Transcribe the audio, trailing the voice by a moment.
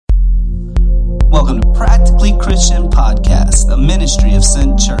Welcome to Practically Christian Podcast, a ministry of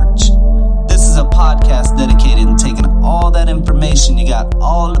Sent Church. This is a podcast dedicated to taking all that information you got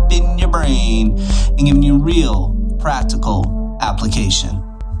all up in your brain and giving you real, practical application.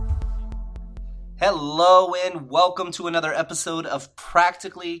 Hello and welcome to another episode of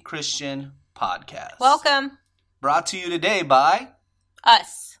Practically Christian Podcast. Welcome. Brought to you today by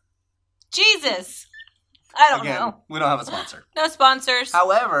Us. Jesus. I don't know. We don't have a sponsor. No sponsors.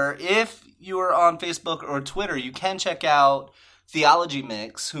 However, if you are on Facebook or Twitter, you can check out Theology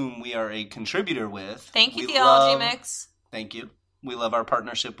Mix, whom we are a contributor with. Thank you, Theology Mix. Thank you. We love our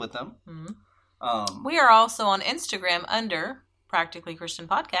partnership with them. Mm-hmm. We are also on Instagram under Practically Christian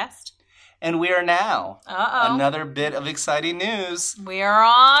Podcast. And we are now, another bit of exciting news. We are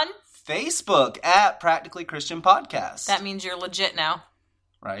on Facebook at Practically Christian Podcast. That means you're legit now.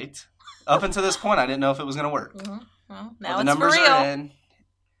 Right. Up until this point, I didn't know if it was going to work. Mm-hmm. Well, now the it's numbers for real. are in,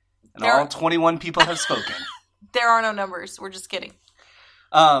 and all 21 people have spoken. There are no numbers. We're just kidding.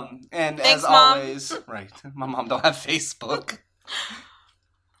 And Thanks, as Mom. always, right, my mom don't have Facebook.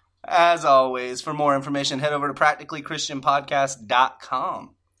 As always, for more information, head over to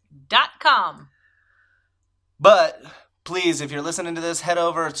practicallychristianpodcast.com. .com. But please, if you're listening to this, head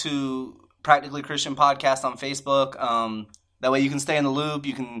over to Practically Christian Podcast on Facebook. That way you can stay in the loop.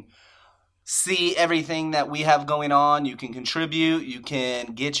 You can see everything that we have going on. You can contribute. You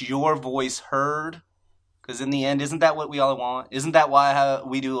can get your voice heard. Because in the end, isn't that what we all want? Isn't that why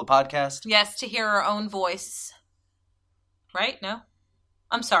we do a podcast? Yes, to hear our own voice. Right? No?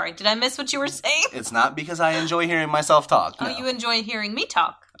 I'm sorry. Did I miss what you were saying? It's not because I enjoy hearing myself talk. No. Oh, you enjoy hearing me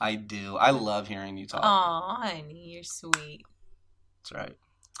talk. I do. I love hearing you talk. Aw, honey, you're sweet. That's right.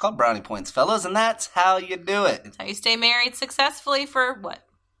 It's called brownie points, fellas, and that's how you do it. That's how you stay married successfully for,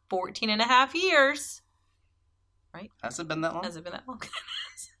 14 and a half years. Right? Has it been that long? Has it been that long?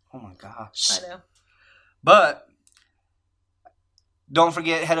 Oh my gosh. I know. But don't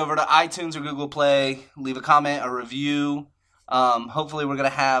forget, head over to iTunes or Google Play, leave a comment, a review. Hopefully we're going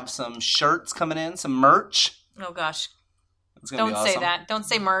to have some shirts coming in, some merch. Oh gosh. It's gonna be Don't awesome. say that. Don't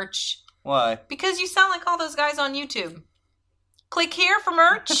say merch. Why? Because you sound like all those guys on YouTube. Click here for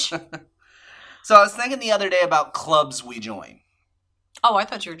merch. So I was thinking the other day about clubs we join. Oh, I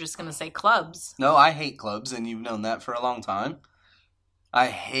thought you were just going to say clubs. No, I hate clubs, and you've known that for a long time. I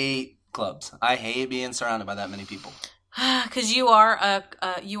hate clubs. I hate being surrounded by that many people. Because you are a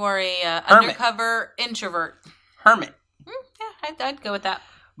undercover introvert. Hermit. Yeah, I'd go with that.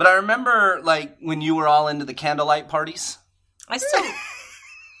 But I remember, like, when you were all into the candlelight parties. I still...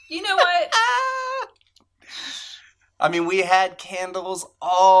 You know what? I mean, we had candles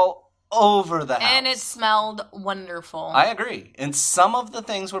all over the house. And it smelled wonderful. I agree. And some of the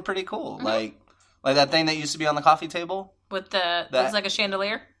things were pretty cool. Mm-hmm. Like that thing that used to be on the coffee table. With it was like a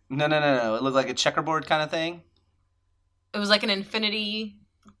chandelier? No. It looked like a checkerboard kind of thing. It was like an infinity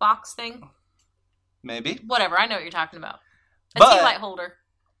box thing? Maybe. Whatever. I know what you're talking about. A tea light holder.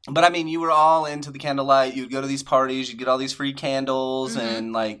 But I mean, you were all into the candlelight. You'd go to these parties. You'd get all these free candles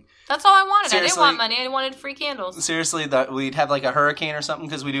and like... That's all I wanted. I didn't want money. I wanted free candles. Seriously, we'd have like a hurricane or something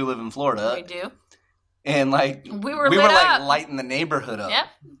because we do live in Florida. We do. And like... We were like lighting the neighborhood up. Yep.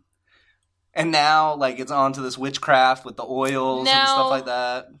 And now like it's on to this witchcraft with the oils and stuff like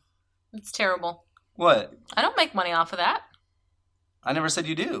that. It's terrible. What? I don't make money off of that. I never said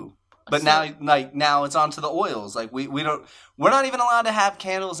you do. But now it's on to the oils. Like we're not even allowed to have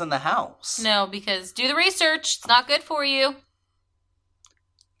candles in the house. No, because do the research. It's not good for you.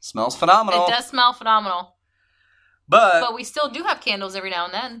 Smells phenomenal. It does smell phenomenal. But we still do have candles every now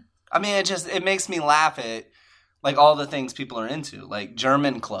and then. I mean, it makes me laugh at like all the things people are into, like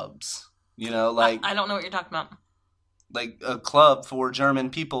German clubs. You know, like I don't know what you're talking about. Like a club for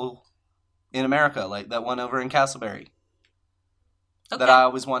German people in America, like that one over in Castleberry. Okay. That I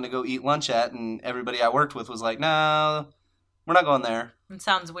always wanted to go eat lunch at, and everybody I worked with was like, no, we're not going there. It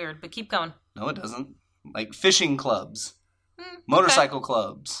sounds weird, but keep going. No, it doesn't. Like fishing clubs, motorcycle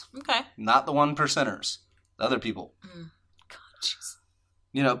clubs. Okay. Not the 1%ers, the other people. God, jeez.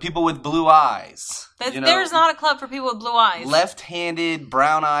 You know, people with blue eyes. There's not a club for people with blue eyes. Left-handed,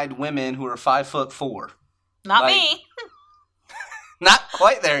 brown-eyed women who are 5'4". Not me. Not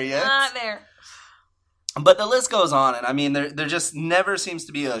quite there yet. Not there. But the list goes on, and I mean, there just never seems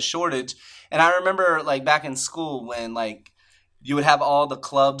to be a shortage. And I remember, like, back in school when, like, you would have all the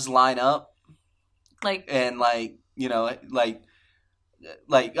clubs line up. And,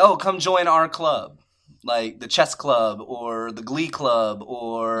 oh, come join our club. Like, the chess club or the glee club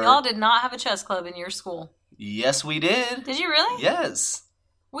or... Y'all did not have a chess club in your school. Yes, we did. Did you really? Yes.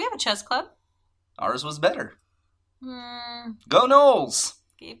 We have a chess club. Ours was better. Go Knowles.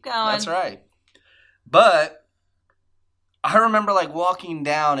 Keep going. That's right. But I remember like walking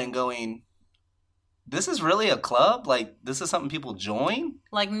down and going, this is really a club? Like, this is something people join?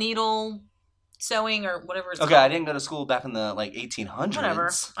 Like needle sewing or whatever it's Okay, called. I didn't go to school back in the like 1800s.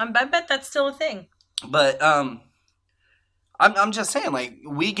 Whatever. I bet that's still a thing. But I'm just saying, like,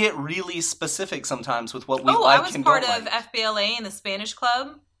 we get really specific sometimes with what we like I was and part don't of like. FBLA in the Spanish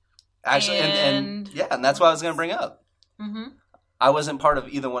club. Actually, and yeah, and that's what I was going to bring up. Mm-hmm. I wasn't part of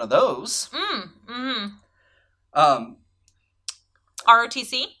either one of those.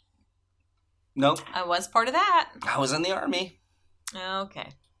 ROTC? Nope. I was part of that. I was in the Army. Okay.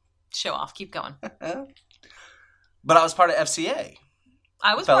 Show off. Keep going. But I was part of FCA.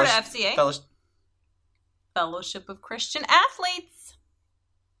 I was part of FCA. Fellowship of Christian Athletes.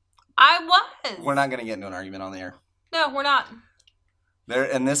 I was. We're not going to get into an argument on the air. No, we're not.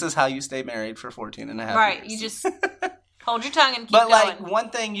 And this is how you stay married for 14 and a half right, years. you just hold your tongue and keep but, going. like, one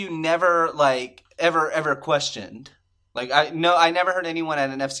thing you never, like, ever questioned. Like, I never heard anyone at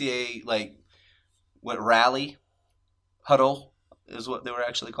an FCA, like, rally? Huddle is what they were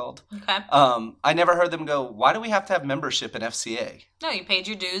actually called. Okay. I never heard them go, why do we have to have membership in FCA? No, you paid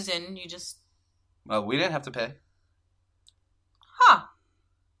your dues and you just... We didn't have to pay. Huh.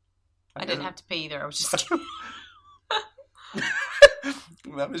 I didn't have to pay either. I was just kidding.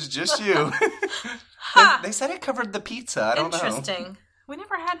 That was just you. They said it covered the pizza. I don't know. Interesting. We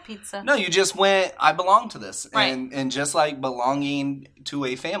never had pizza. No, you just went, I belong to this. Right. And just like belonging to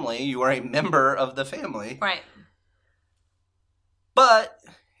a family, you are a member of the family. Right. But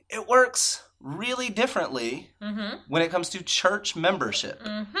it works really differently when it comes to church membership.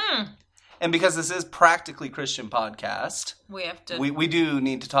 Mm-hmm. And because this is Practically Christian podcast, we have to... We do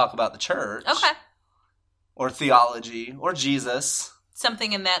need to talk about the church. Okay. Or theology, or Jesus.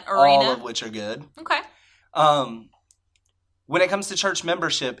 Something in that arena. All of which are good. Okay. When it comes to church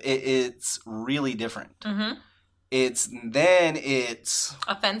membership, it's really different. Mm-hmm. It's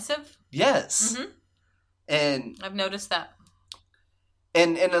offensive? Yes. Mm-hmm. And I've noticed that.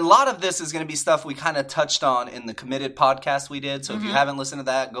 And a lot of this is going to be stuff we kind of touched on in the Committed podcast we did. So if you haven't listened to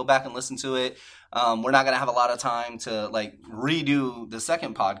that, go back and listen to it. We're not going to have a lot of time to like redo the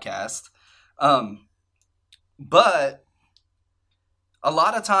second podcast. But a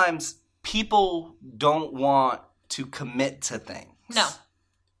lot of times people don't want to commit to things. No.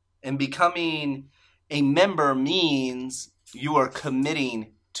 And becoming a member means you are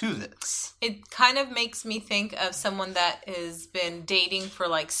committing to this. It kind of makes me think of someone that has been dating for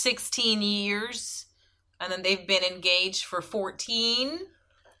like 16 years and then they've been engaged for 14.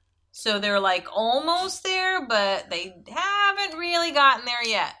 So they're like almost there, but they haven't really gotten there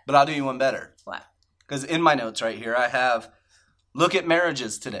yet. But I'll do you one better. What? Because in my notes right here, I have, look at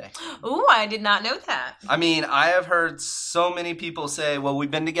marriages today. Ooh, I did not know that. I mean, I have heard so many people say, well,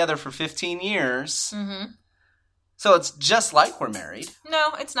 we've been together for 15 years. Mm-hmm. So it's just like we're married.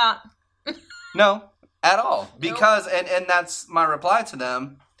 No, it's not. No, at all. Because, and that's my reply to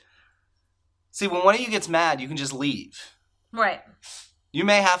them. See, when one of you gets mad, you can just leave. Right. You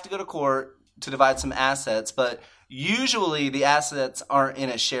may have to go to court to divide some assets, but usually the assets aren't in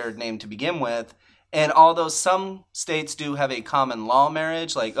a shared name to begin with. And although some states do have a common law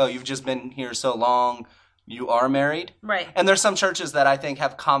marriage, like, oh, you've just been here so long, you are married. Right. And there's some churches that I think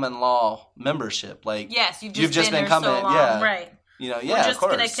have common law membership. Like, yes, you've just been coming, so long. yeah. Right. You know, yeah, we're just of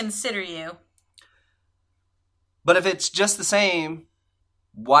course. going to consider you. But if it's just the same,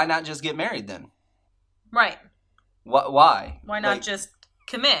 why not just get married then? Right. Why? Why not just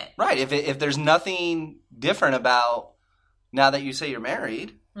commit? Right. If there's nothing different about now that you say you're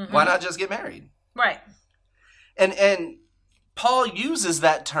married, why not just get married? Right. And Paul uses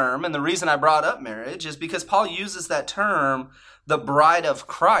that term, and the reason I brought up marriage is because Paul uses that term, the bride of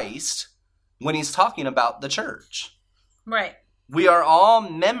Christ, when he's talking about the church. Right. We are all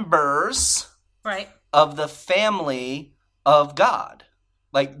members of the family of God.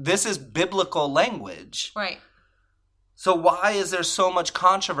 Like, this is biblical language. Right. So why is there so much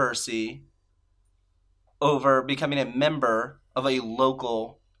controversy over becoming a member of a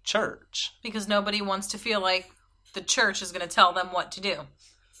local church? Because nobody wants to feel like the church is going to tell them what to do.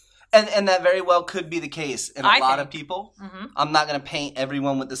 And that very well could be the case in a lot of people. Mm-hmm. I'm not going to paint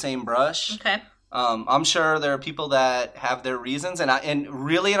everyone with the same brush. Okay. I'm sure there are people that have their reasons, and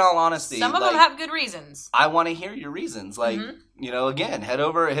really, in all honesty, some of them have good reasons. I want to hear your reasons. Like, you know, again, hit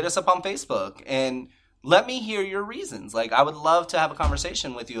us up on Facebook, and let me hear your reasons. Like, I would love to have a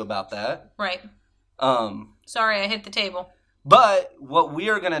conversation with you about that. Right. Sorry, I hit the table. But what we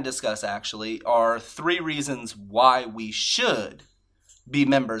are going to discuss, actually, are 3 reasons why we should be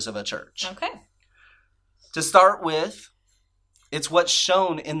members of a church. Okay. To start with, it's what's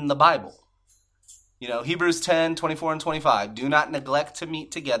shown in the Bible. You know, Hebrews 10, 24 and 25. Do not neglect to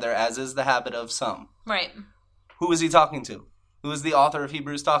meet together, as is the habit of some. Right. Who is he talking to? Who is the author of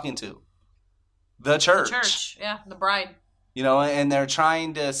Hebrews talking to? The church. The church, yeah, the bride. You know, and they're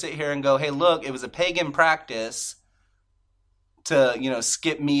trying to sit here and go, hey, look, it was a pagan practice to, you know,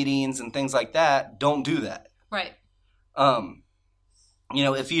 skip meetings and things like that. Don't do that. Right. You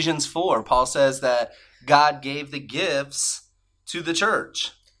know, Ephesians 4, Paul says that God gave the gifts to the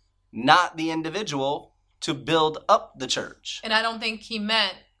church, not the individual, to build up the church. And I don't think he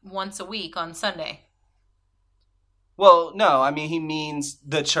meant once a week on Sunday. Well, no, I mean, he means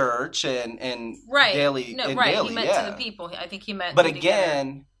the church and right. daily. No, and right. daily, He meant yeah. to the people. I think he meant. But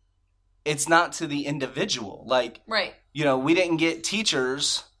again, it's not to the individual. Like, right. You know, we didn't get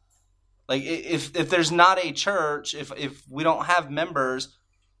teachers. Like, if there's not a church, if we don't have members,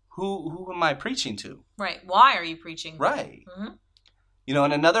 who am I preaching to? Right. Why are you preaching? Right. Mm-hmm. You know,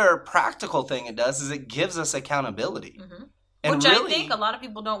 and another practical thing it does is it gives us accountability. Mm-hmm. And which really, I think a lot of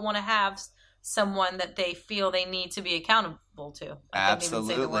people don't want to have someone that they feel they need to be accountable to.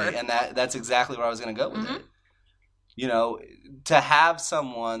 Absolutely. And that's exactly where I was going to go with mm-hmm. it. You know, to have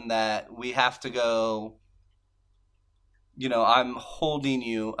someone that we have to go, you know, I'm holding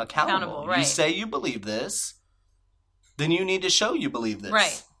you accountable. Right. You say you believe this, then you need to show you believe this.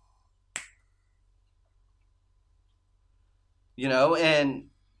 Right. You know, and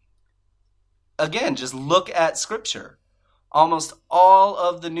again, just look at Scripture. Almost all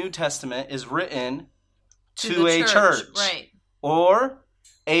of the New Testament is written to a church. Right. Or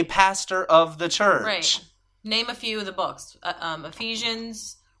a pastor of the church. Right. Name a few of the books.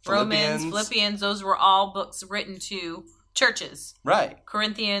 Ephesians, Philippians. Romans, Philippians. Those were all books written to churches. Right.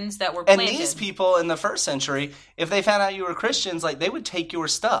 Corinthians that were planted. And these people in the first century, if they found out you were Christians, like, they would take your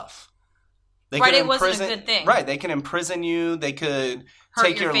stuff. Right, it wasn't a good thing. Right, they can imprison you. They could hurt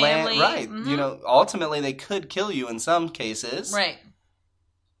take your family. land. Right, mm-hmm. You know, ultimately they could kill you in some cases. Right.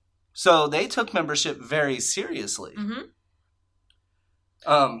 So they took membership very seriously. Mm-hmm.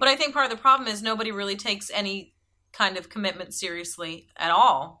 But I think part of the problem is nobody really takes any kind of commitment seriously at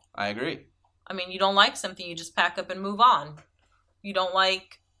all. I agree. I mean, you don't like something, you just pack up and move on. You don't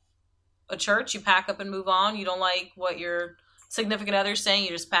like a church, you pack up and move on. You don't like what your significant other's saying, you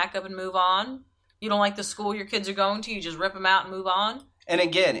just pack up and move on. You don't like the school your kids are going to, you just rip them out and move on. And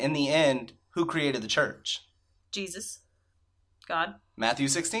again, in the end, who created the church? Jesus. God. Matthew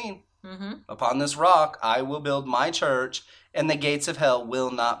 16. Mm-hmm. Upon this rock I will build my church, and the gates of hell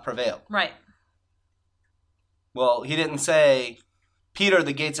will not prevail. Right. Well, he didn't say, Peter,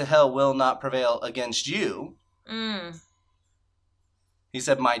 the gates of hell will not prevail against you. He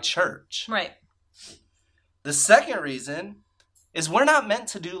said, my church. Right. The second reason is we're not meant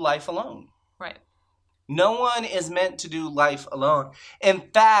to do life alone. Right. No one is meant to do life alone. In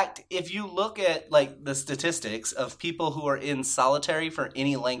fact, if you look at like the statistics of people who are in solitary for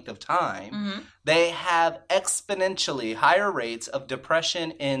any length of time, mm-hmm. they have exponentially higher rates of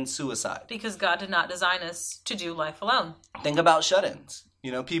depression and suicide. Because God did not design us to do life alone. Think about shut-ins.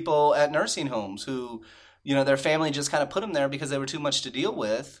 You know, people at nursing homes who, you know, their family just kind of put them there because they were too much to deal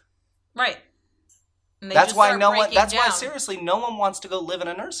with. Right. That's why why seriously no one wants to go live in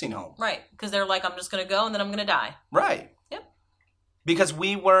a nursing home. Right. Because they're like, I'm just going to go and then I'm going to die. Right. Yep. Because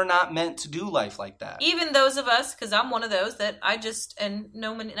we were not meant to do life like that. Even those of us, because I'm one of those that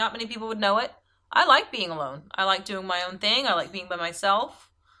not many people would know it. I like being alone. I like doing my own thing. I like being by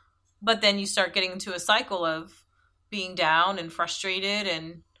myself. But then you start getting into a cycle of being down and frustrated,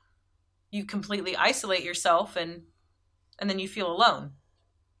 and you completely isolate yourself, and then you feel alone.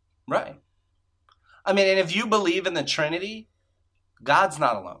 Right. I mean, and if you believe in the Trinity, God's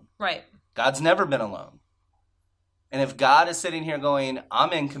not alone. Right. God's never been alone. And if God is sitting here going,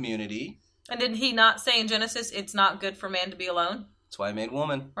 I'm in community. And did he not say in Genesis, it's not good for man to be alone? That's why I made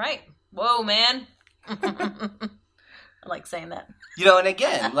woman. Right. Whoa, man. I like saying that. You know, and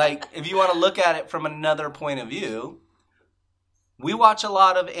again, like, if you want to look at it from another point of view, we watch a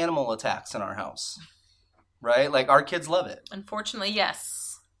lot of animal attacks in our house. Right? Like, our kids love it. Unfortunately, yes.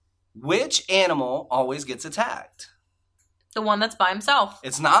 Which animal always gets attacked? The one that's by himself.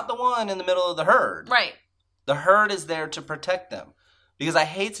 It's not the one in the middle of the herd. Right. The herd is there to protect them. Because I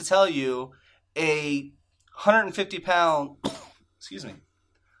hate to tell you, a 150-pound, excuse me,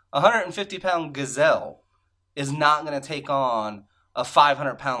 150-pound gazelle is not going to take on a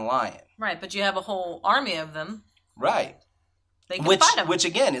 500-pound lion. Right, but you have a whole army of them. Right. They can fight them. Which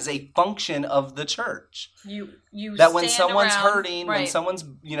again is a function of the church. You that when someone's around, hurting, right. when someone's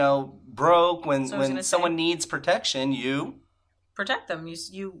broke, when someone say. needs protection, you protect them.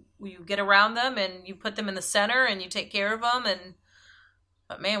 You get around them and you put them in the center and you take care of them.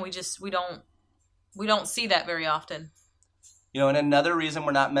 But man, we We don't see that very often. You know, and another reason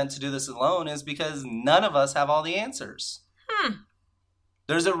we're not meant to do this alone is because none of us have all the answers.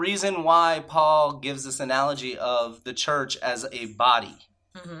 There's a reason why Paul gives this analogy of the church as a body.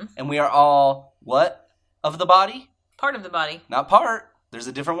 Mm-hmm. And we are all, what of the body? Part of the body. Not part. There's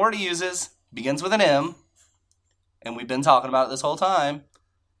a different word he uses. Begins with an M. And we've been talking about it this whole time.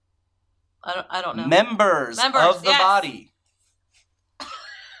 I don't know. Members of the yes. body.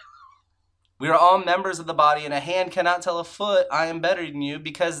 We are all members of the body, and a hand cannot tell a foot, I am better than you,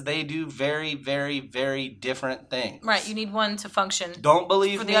 because they do very, very, very different things. Right, you need one to function. Don't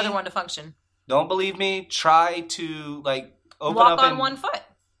believe me. For the other one to function. Don't believe me. Try to, open walk up on one foot.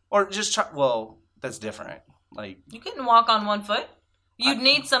 Or just try, well, that's different. You couldn't walk on one foot. You'd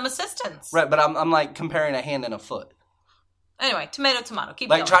need some assistance. Right, but I'm comparing a hand and a foot. Anyway, tomato. Keep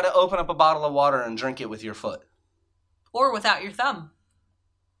going. Try to open up a bottle of water and drink it with your foot. Or without your thumb.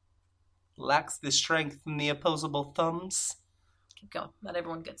 Lacks the strength in the opposable thumbs. Keep going. Not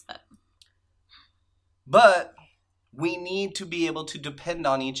everyone gets that. But we need to be able to depend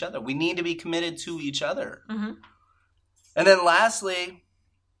on each other. We need to be committed to each other. Mm-hmm. And then lastly,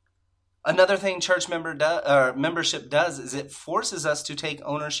 another thing church membership does is it forces us to take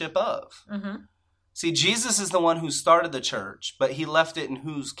ownership of. Mm-hmm. See, Jesus is the one who started the church, but he left it in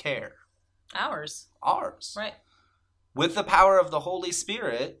whose care? Ours. Right. With the power of the Holy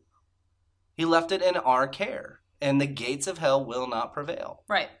Spirit, he left it in our care, and the gates of hell will not prevail.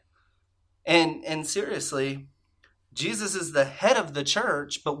 Right. And seriously, Jesus is the head of the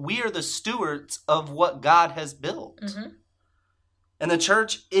church, but we are the stewards of what God has built. Mm-hmm. And the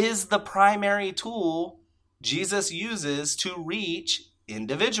church is the primary tool Jesus uses to reach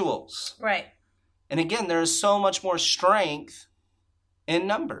individuals. Right. And again, there is so much more strength in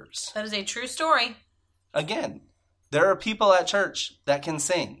numbers. That is a true story. Again, there are people at church that can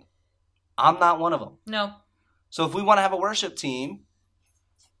sing. I'm not one of them. No. So if we want to have a worship team,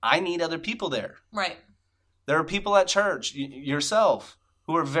 I need other people there. Right. There are people at church, yourself,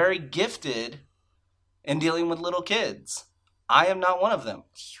 who are very gifted in dealing with little kids. I am not one of them.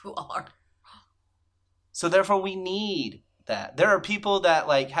 You are. So therefore, we need that. There are people that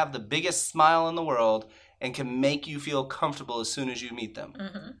have the biggest smile in the world and can make you feel comfortable as soon as you meet them.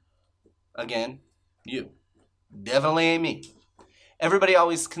 Mm-hmm. Again, you. Definitely ain't me. Everybody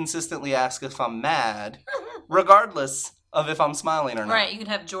always consistently asks if I'm mad, regardless of if I'm smiling or not. Right, you can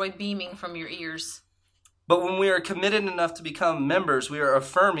have joy beaming from your ears. But when we are committed enough to become members, we are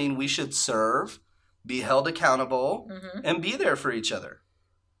affirming we should serve, be held accountable, mm-hmm. and be there for each other.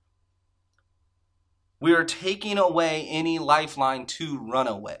 We are taking away any lifeline to run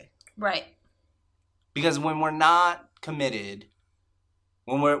away. Right. Because when we're not committed,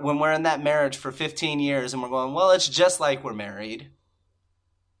 when we're in that marriage for 15 years and we're going, well, it's just like we're married,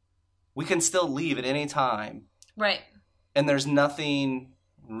 we can still leave at any time. Right. And there's nothing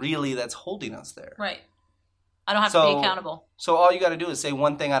really that's holding us there. Right. I don't have to be accountable. So all you got to do is say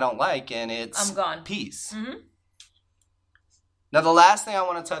one thing I don't like, and it's I'm gone. Peace. Mm-hmm. Now, the last thing I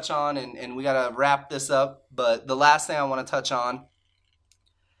want to touch on, and we got to wrap this up, but the last thing I want to touch on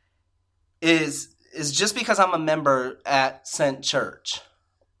is just because I'm a member at Sent Church,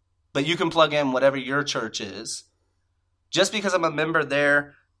 but you can plug in whatever your church is, just because I'm a member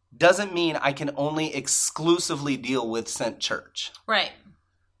there doesn't mean I can only exclusively deal with Sent Church. Right.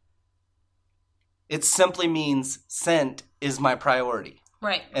 It simply means Sent is my priority.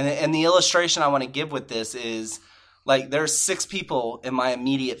 Right. And the illustration I want to give with this is, there's 6 people in my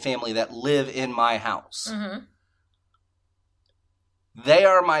immediate family that live in my house. Mm-hmm. They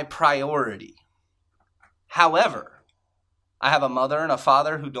are my priority. However, I have a mother and a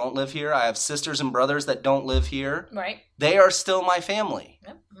father who don't live here. I have sisters and brothers that don't live here. Right. They are still my family.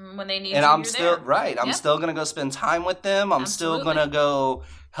 Yep. When they need and you, I'm you're still there. right. I'm yep. still gonna go spend time with them. I'm Absolutely. still gonna go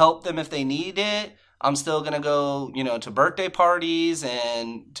help them if they need it. I'm still gonna go, to birthday parties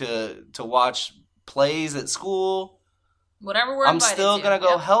and to watch plays at school. Whatever we're I'm invited still to. gonna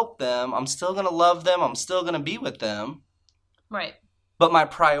go yep. help them. I'm still gonna love them. I'm still gonna be with them. Right. But my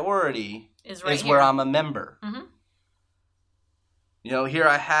priority is where I'm a member. Mm-hmm. Here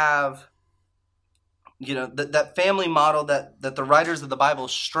I have, that family model that the writers of the Bible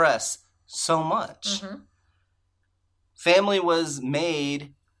stress so much. Mm-hmm. Family was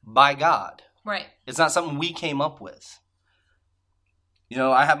made by God. Right. It's not something we came up with.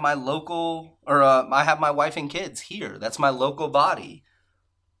 I have my I have my wife and kids here. That's my local body.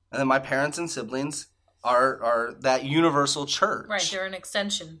 And then my parents and siblings are that universal church. Right, they're an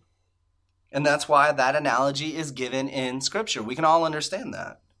extension. And that's why that analogy is given in Scripture. We can all understand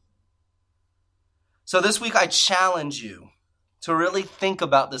that. So this week I challenge you to really think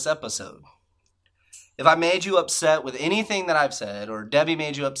about this episode. If I made you upset with anything that I've said, or Debbie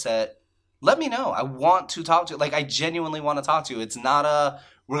made you upset, let me know. I want to talk to you. Like, I genuinely want to talk to you. It's not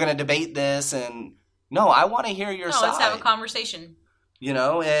we're going to debate this. And no, I want to hear your side. Let's have a conversation.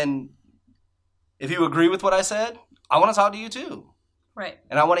 And if you agree with what I said, I want to talk to you too. Right.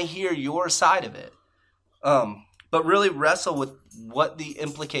 And I want to hear your side of it. But really wrestle with what the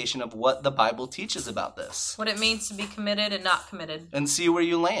implication of what the Bible teaches about this. What it means to be committed and not committed. And see where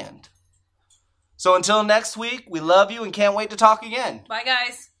you land. So until next week, we love you and can't wait to talk again. Bye,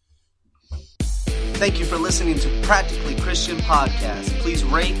 guys. Thank you for listening to Practically Christian Podcast. Please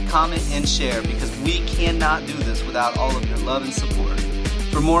rate, comment, and share because we cannot do this without all of your love and support.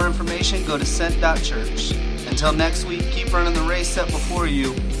 For more information, go to sent.church. Until next week, keep running the race set before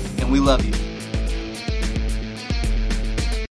you, and we love you.